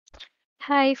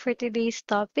Hi, for today's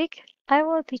topic, I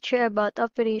will teach you about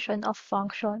operation of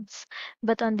functions.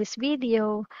 But on this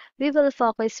video, we will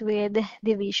focus with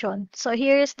division. So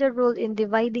here is the rule in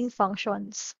dividing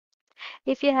functions.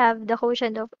 If you have the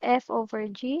quotient of f over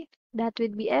g, that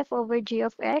would be f over g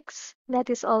of x.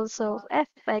 That is also f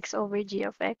of x over g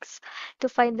of x. To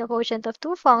find the quotient of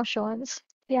two functions,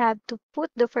 you have to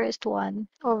put the first one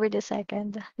over the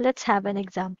second. Let's have an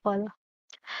example.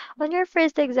 On your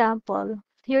first example,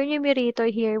 your numerator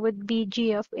here would be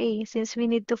g of a since we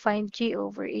need to find g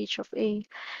over h of a.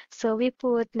 So we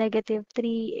put negative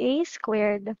 3a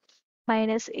squared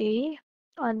minus a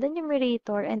on the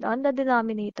numerator, and on the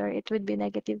denominator it would be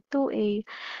negative 2a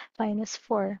minus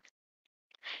 4.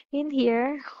 In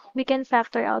here, we can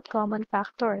factor out common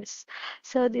factors.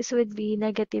 So this would be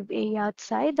negative a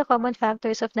outside, the common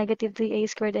factors of negative 3a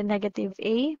squared and negative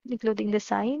a, including the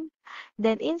sign.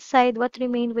 Then inside, what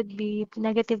remain would be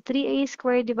negative 3a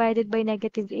squared divided by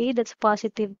negative a, that's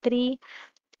positive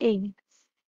 3a.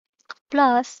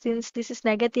 Plus, since this is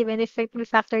negative and if we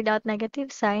factored out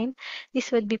negative sign,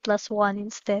 this would be plus 1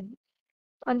 instead.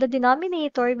 On the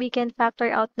denominator, we can factor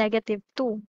out negative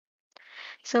 2.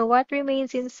 So what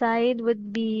remains inside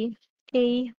would be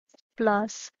a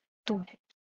plus 2.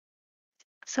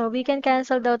 So we can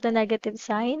cancel out the negative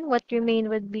sign. What remain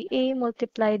would be a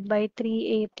multiplied by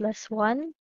 3a plus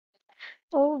 1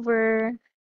 over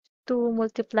 2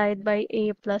 multiplied by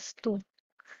a plus 2.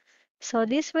 So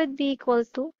this would be equal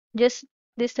to, just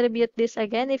distribute this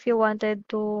again if you wanted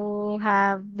to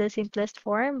have the simplest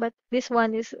form, but this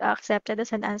one is accepted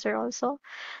as an answer also.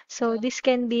 So this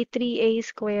can be 3a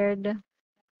squared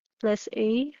plus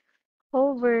a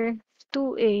over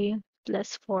 2a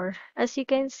plus 4. As you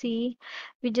can see,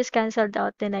 we just canceled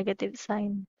out the negative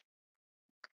sign.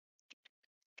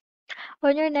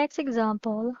 On your next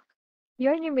example,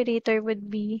 your numerator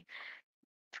would be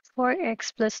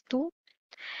 4x plus 2,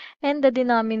 and the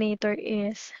denominator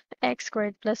is x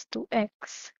squared plus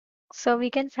 2x. So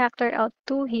we can factor out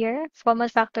 2 here. Common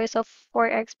factors of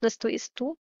 4x plus 2 is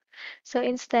 2. So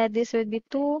instead, this would be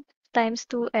 2 times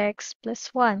 2x plus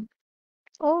 1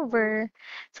 over.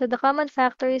 So the common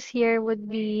factors here would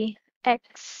be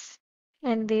x,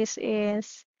 and this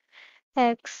is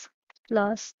x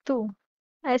plus 2.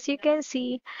 As you can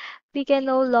see, we can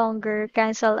no longer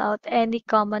cancel out any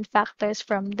common factors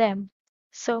from them.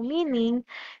 So meaning,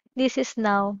 this is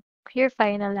now your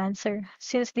final answer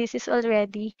since this is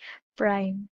already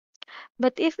prime.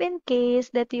 But if in case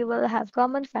that you will have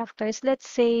common factors, let's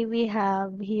say we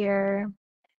have here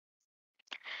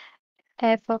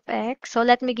f of x. So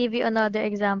let me give you another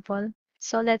example.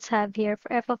 So let's have here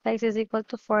for f of x is equal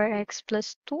to 4x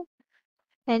plus 2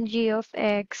 and g of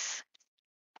x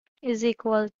is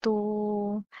equal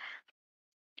to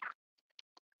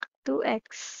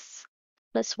 2x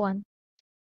plus 1.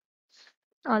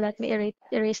 Oh, let me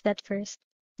erase that first.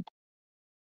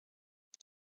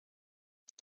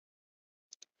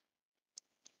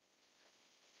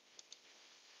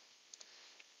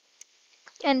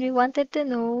 And we wanted to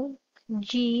know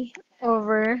g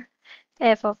over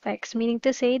f of x, meaning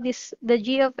to say this the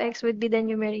g of x would be the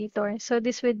numerator. So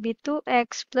this would be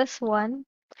 2x plus 1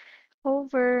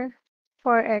 over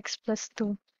 4x plus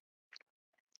 2.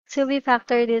 So we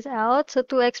factor this out. So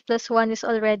 2x plus 1 is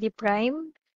already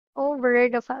prime over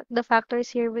the factors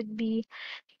here would be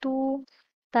 2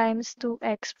 times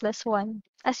 2x plus 1.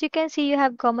 As you can see, you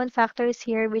have common factors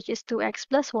here, which is 2x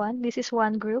plus 1. This is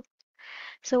one group.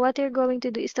 So what you're going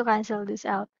to do is to cancel this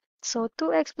out. So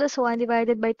 2x plus 1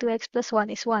 divided by 2x plus 1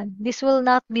 is 1. This will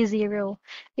not be 0.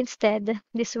 Instead,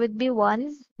 this would be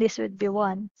 1, this would be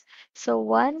 1. So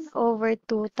 1 over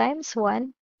 2 times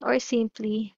 1, or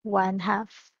simply 1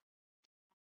 half.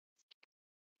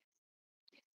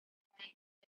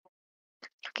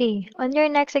 Okay, on your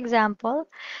next example,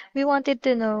 we wanted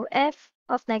to know f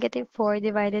of negative 4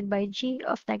 divided by g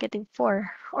of negative 4,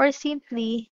 or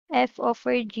simply f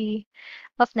over g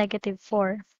of negative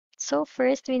 4. So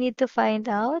first, we need to find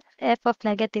out f of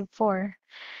negative 4.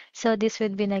 So this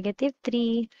would be negative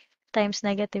 3 times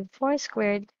negative 4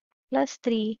 squared plus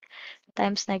 3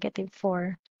 times negative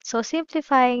 4. So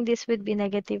simplifying, this would be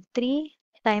negative 3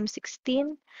 times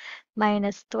 16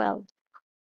 minus 12.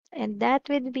 And that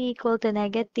would be equal to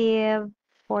negative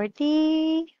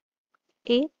 48.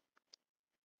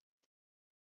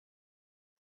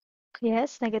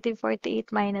 Yes, negative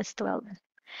 48 minus 12.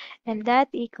 And that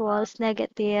equals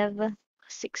negative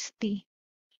 60.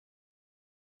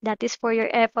 That is for your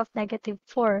f of negative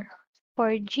 4.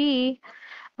 For g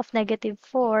of negative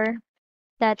 4,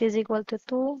 that is equal to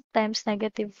 2 times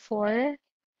negative 4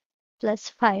 plus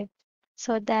 5.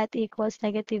 So that equals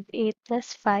negative 8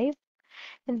 plus 5.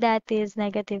 and that is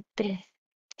negative 3.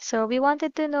 So we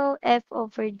wanted to know f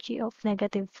over g of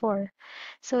negative 4.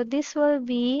 So this will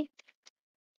be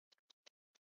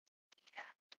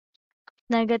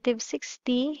negative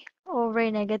 60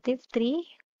 over negative 3.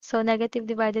 So negative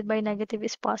divided by negative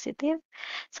is positive.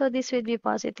 So this would be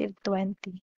positive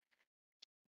 20.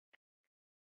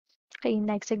 Okay,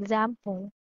 next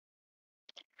example.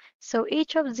 So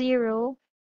h of 0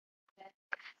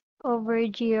 over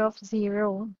g of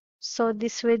 0. So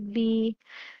this would be,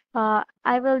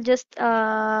 I will just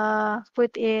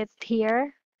put it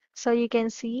here so you can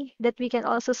see that we can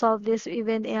also solve this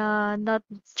even not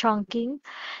chunking.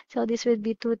 So this would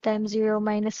be 2 times 0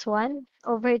 minus 1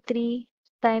 over 3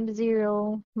 times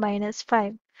 0 minus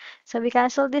 5. So we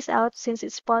cancel this out since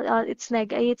it's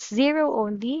 0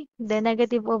 only. The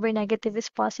negative over negative is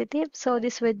positive. So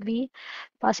this would be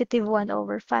positive 1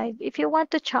 over 5. If you want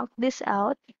to chunk this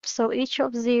out, so h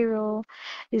of 0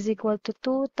 is equal to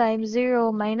 2 times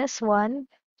 0 minus 1.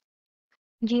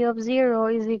 G of 0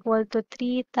 is equal to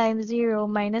 3 times 0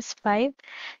 minus 5.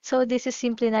 So this is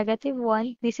simply negative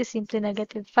 1. This is simply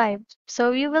negative 5.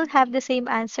 So you will have the same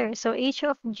answer. So h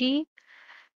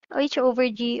over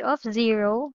g of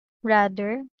 0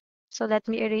 rather. So let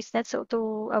me erase that so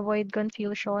to avoid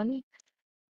confusion.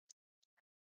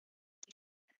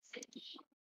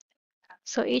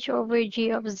 So h over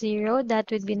g of 0,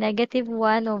 that would be negative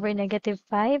 1 over negative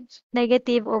 5.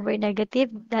 Negative over negative,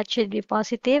 that should be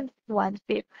positive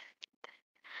 1/5.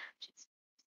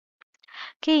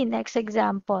 Okay, next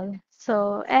example.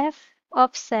 So f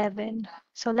of 7.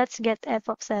 So let's get f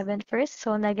of 7 first.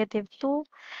 So negative 2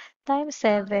 times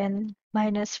 7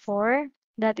 minus 4.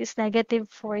 That is negative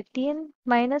 14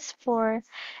 minus 4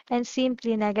 and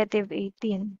simply negative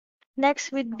 18.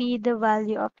 Next would be the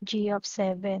value of g of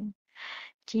 7.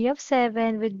 G of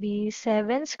 7 would be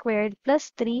 7 squared plus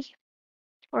 3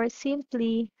 or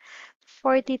simply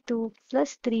 42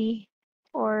 plus 3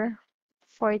 or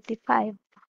 45.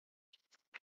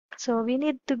 So we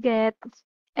need to get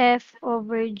f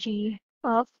over g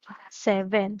of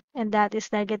 7 and that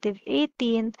is negative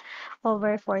 18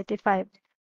 over 45.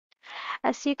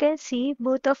 As you can see,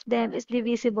 both of them is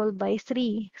divisible by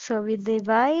 3. So we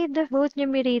divide both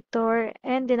numerator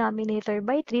and denominator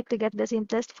by 3 to get the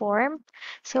simplest form.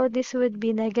 So this would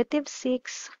be negative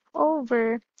 6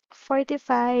 over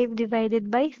 45 divided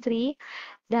by 3.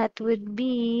 That would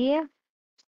be,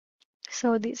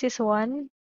 so this is 1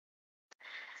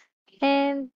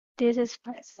 and this is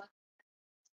 5.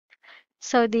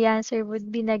 So the answer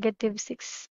would be negative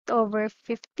 6 over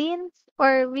 15.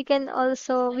 Or we can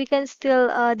still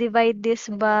divide this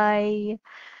by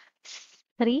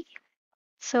 3.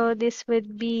 So this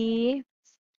would be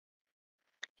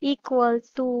equal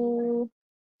to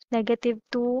negative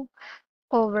 2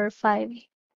 over 5.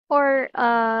 Or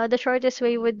the shortest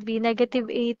way would be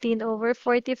negative 18 over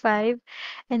 45.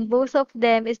 And both of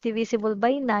them is divisible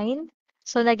by 9.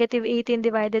 So negative 18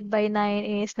 divided by 9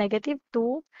 is negative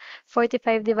 2.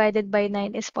 45 divided by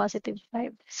 9 is positive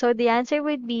 5. So the answer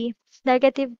would be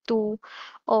negative 2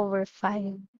 over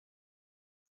 5.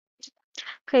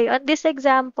 Okay, on this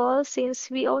example, since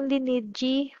we only need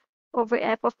g over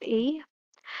f of a,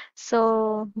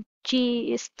 so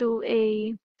g is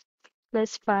 2a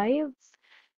plus 5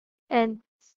 and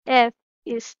f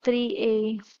is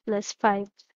 3a plus 5.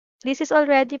 This is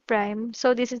already prime,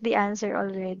 so this is the answer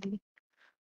already.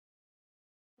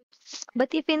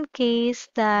 But if in case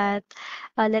that,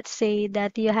 let's say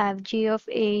that you have g of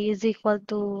a is equal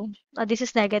to, this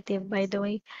is negative by the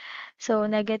way, so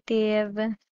negative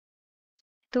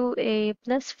 2a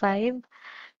plus 5,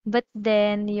 but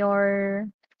then your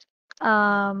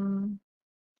um,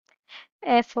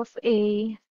 f of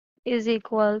a is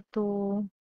equal to,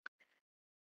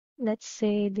 let's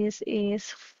say this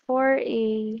is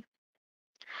 4a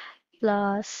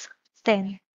plus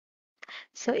 10.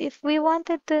 So if we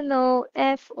wanted to know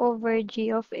f over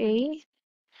g of a,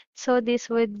 so this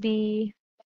would be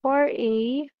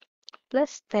 4a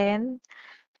plus 10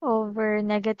 over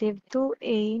negative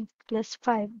 2a plus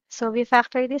 5. So we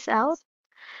factor this out.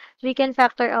 We can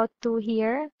factor out 2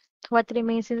 here. What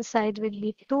remains inside would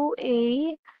be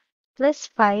 2a plus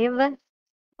 5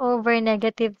 over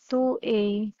negative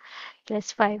 2a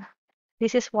plus 5.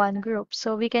 This is one group.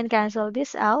 So we can cancel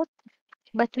this out.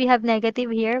 But we have negative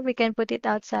here. We can put it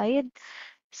outside.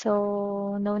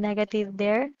 So no negative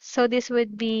there. So this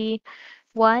would be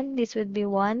 1. This would be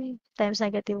 1 times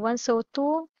negative 1. So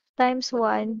 2 times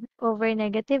 1 over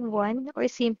negative 1 or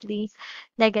simply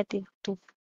negative 2.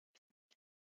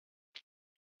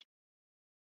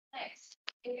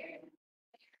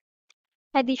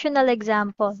 Additional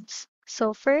examples.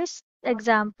 So first,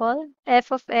 example,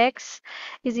 f of x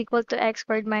is equal to x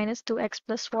squared minus 2x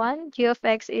plus 1. G of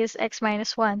x is x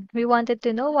minus 1. We wanted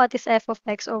to know what is f of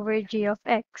x over g of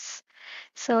x.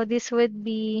 So this would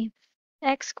be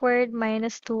x squared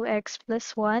minus 2x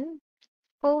plus 1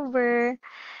 over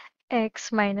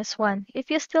x minus 1. If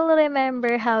you still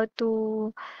remember how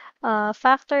to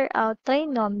factor out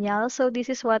trinomial, so this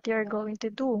is what you're going to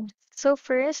do. So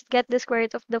first, get the square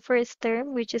root of the first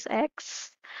term, which is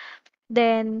x.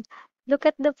 Then look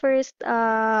at the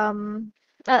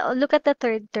look at the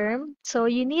third term. So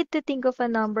you need to think of a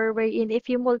number wherein if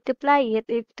you multiply it,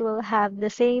 it will have the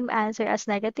same answer as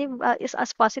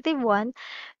as positive 1.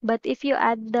 But if you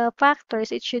add the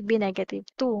factors, it should be negative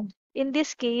 2. In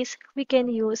this case, we can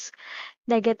use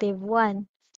negative 1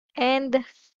 and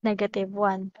negative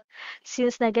 1.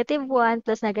 Since negative 1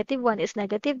 plus negative 1 is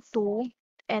negative 2,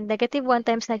 and negative 1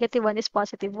 times negative 1 is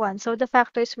positive 1. So the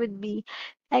factors would be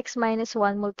x minus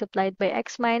 1 multiplied by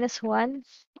x minus 1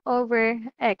 over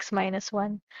x minus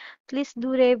 1. Please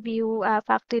do review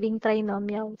factoring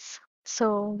trinomials.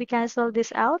 So we cancel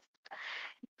this out.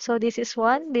 So this is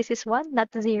 1, not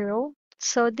 0.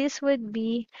 So this would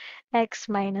be x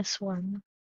minus 1.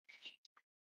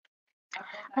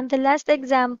 And the last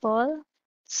example,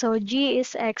 so g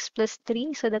is x plus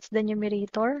 3, so that's the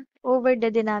numerator, over the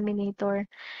denominator,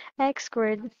 x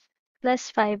squared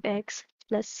plus 5x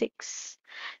plus 6.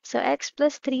 So x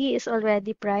plus 3 is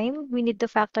already prime. We need to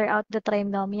factor out the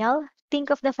trinomial. Think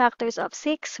of the factors of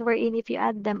 6, wherein if you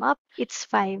add them up, it's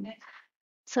 5.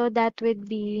 So that would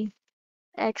be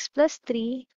x plus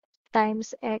 3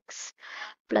 times x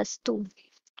plus 2.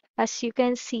 As you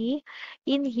can see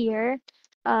in here,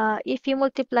 if you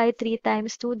multiply 3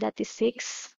 times 2, that is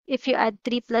 6. If you add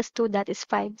 3 plus 2, that is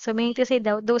 5. So meaning to say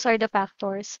that those are the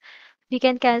factors. We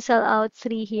can cancel out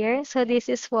 3 here. So this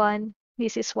is 1,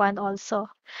 this is 1 also.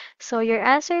 So your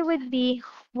answer would be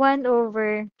 1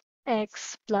 over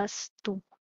x plus 2.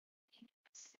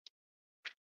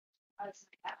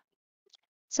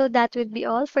 So that would be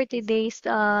all for today's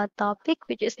topic,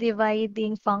 which is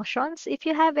dividing functions. If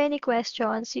you have any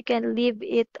questions, you can leave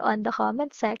it on the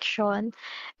comment section.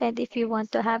 And if you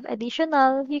want to have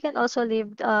additional, you can also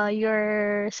leave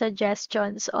your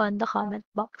suggestions on the comment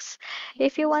box.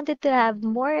 If you wanted to have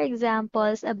more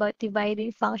examples about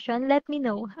dividing function, let me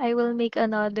know. I will make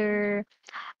another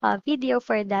video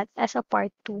for that as a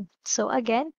part 2. So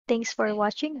again, thanks for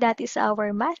watching. That is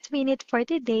our Math Minute for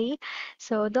today.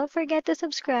 So don't forget to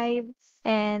subscribe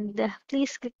and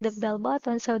please click the bell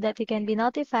button so that you can be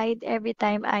notified every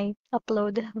time I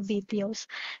upload videos.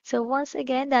 So once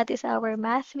again, that is our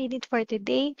Math Minute for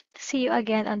today. See you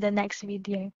again on the next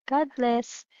video. God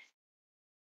bless.